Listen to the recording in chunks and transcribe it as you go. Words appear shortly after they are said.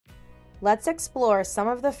Let's explore some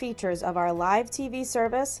of the features of our live TV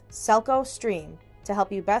service, Selco Stream, to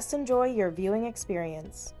help you best enjoy your viewing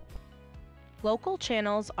experience. Local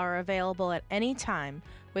channels are available at any time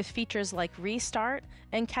with features like Restart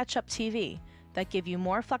and Catch-Up TV that give you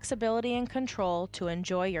more flexibility and control to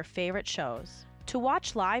enjoy your favorite shows. To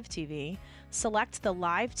watch live TV, select the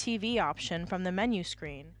Live TV option from the menu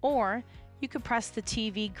screen, or you could press the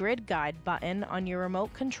TV Grid Guide button on your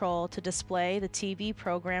remote control to display the TV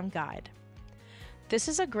program guide. This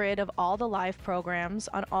is a grid of all the live programs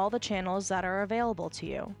on all the channels that are available to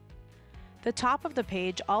you. The top of the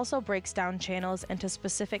page also breaks down channels into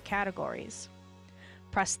specific categories.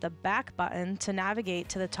 Press the back button to navigate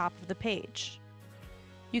to the top of the page.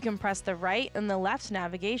 You can press the right and the left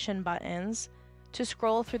navigation buttons to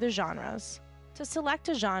scroll through the genres. To select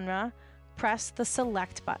a genre, press the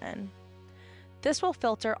Select button. This will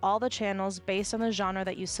filter all the channels based on the genre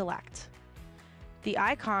that you select. The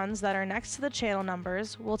icons that are next to the channel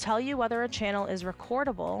numbers will tell you whether a channel is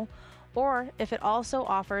recordable or if it also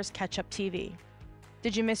offers Catch-Up TV.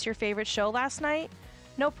 Did you miss your favorite show last night?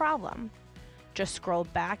 No problem. Just scroll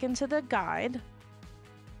back into the guide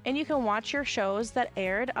and you can watch your shows that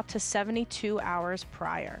aired up to 72 hours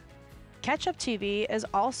prior. Catch-Up TV is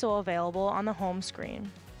also available on the home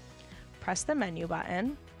screen. Press the menu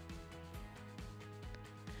button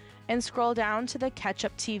and scroll down to the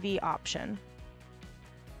Catch-Up TV option.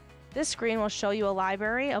 This screen will show you a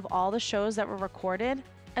library of all the shows that were recorded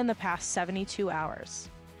in the past 72 hours.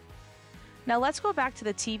 Now let's go back to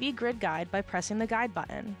the TV Grid Guide by pressing the Guide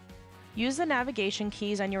button. Use the navigation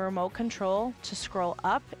keys on your remote control to scroll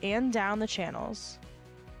up and down the channels.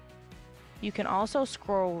 You can also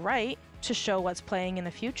scroll right to show what's playing in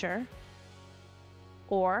the future,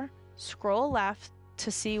 or scroll left to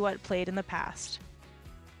see what played in the past.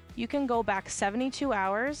 You can go back 72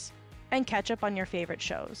 hours and catch up on your favorite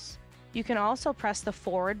shows. You can also press the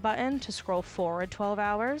forward button to scroll forward 12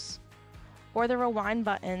 hours, or the rewind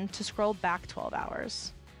button to scroll back 12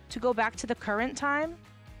 hours. To go back to the current time,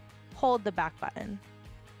 hold the back button.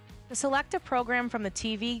 To select a program from the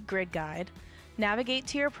TV Grid Guide, navigate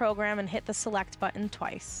to your program and hit the Select button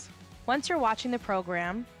twice. Once you're watching the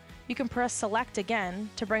program, you can press Select again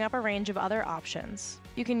to bring up a range of other options.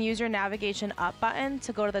 You can use your navigation up button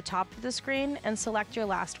to go to the top of the screen and select your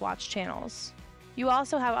last watched channels. You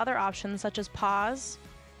also have other options such as pause,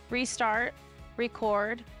 restart,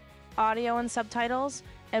 record, audio and subtitles,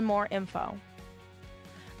 and more info.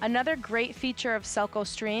 Another great feature of Selco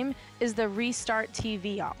Stream is the Restart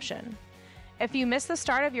TV option. If you miss the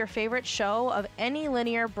start of your favorite show of any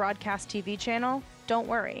linear broadcast TV channel, don't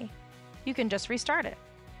worry. You can just restart it.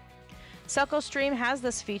 Selco Stream has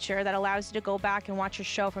this feature that allows you to go back and watch your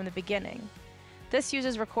show from the beginning. This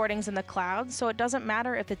uses recordings in the cloud, so it doesn't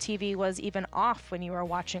matter if the TV was even off when you were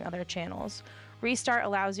watching other channels. Restart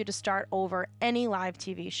allows you to start over any live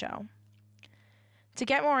TV show. To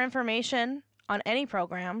get more information on any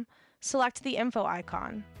program, select the info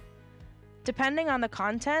icon. Depending on the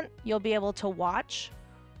content, you'll be able to watch,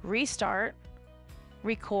 restart,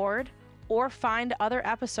 record, or find other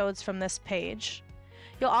episodes from this page.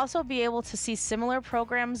 You'll also be able to see similar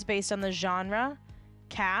programs based on the genre,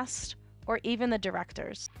 cast, or even the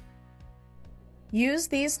directors. Use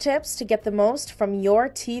these tips to get the most from your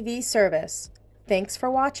TV service. Thanks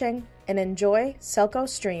for watching and enjoy Selco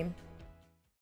Stream.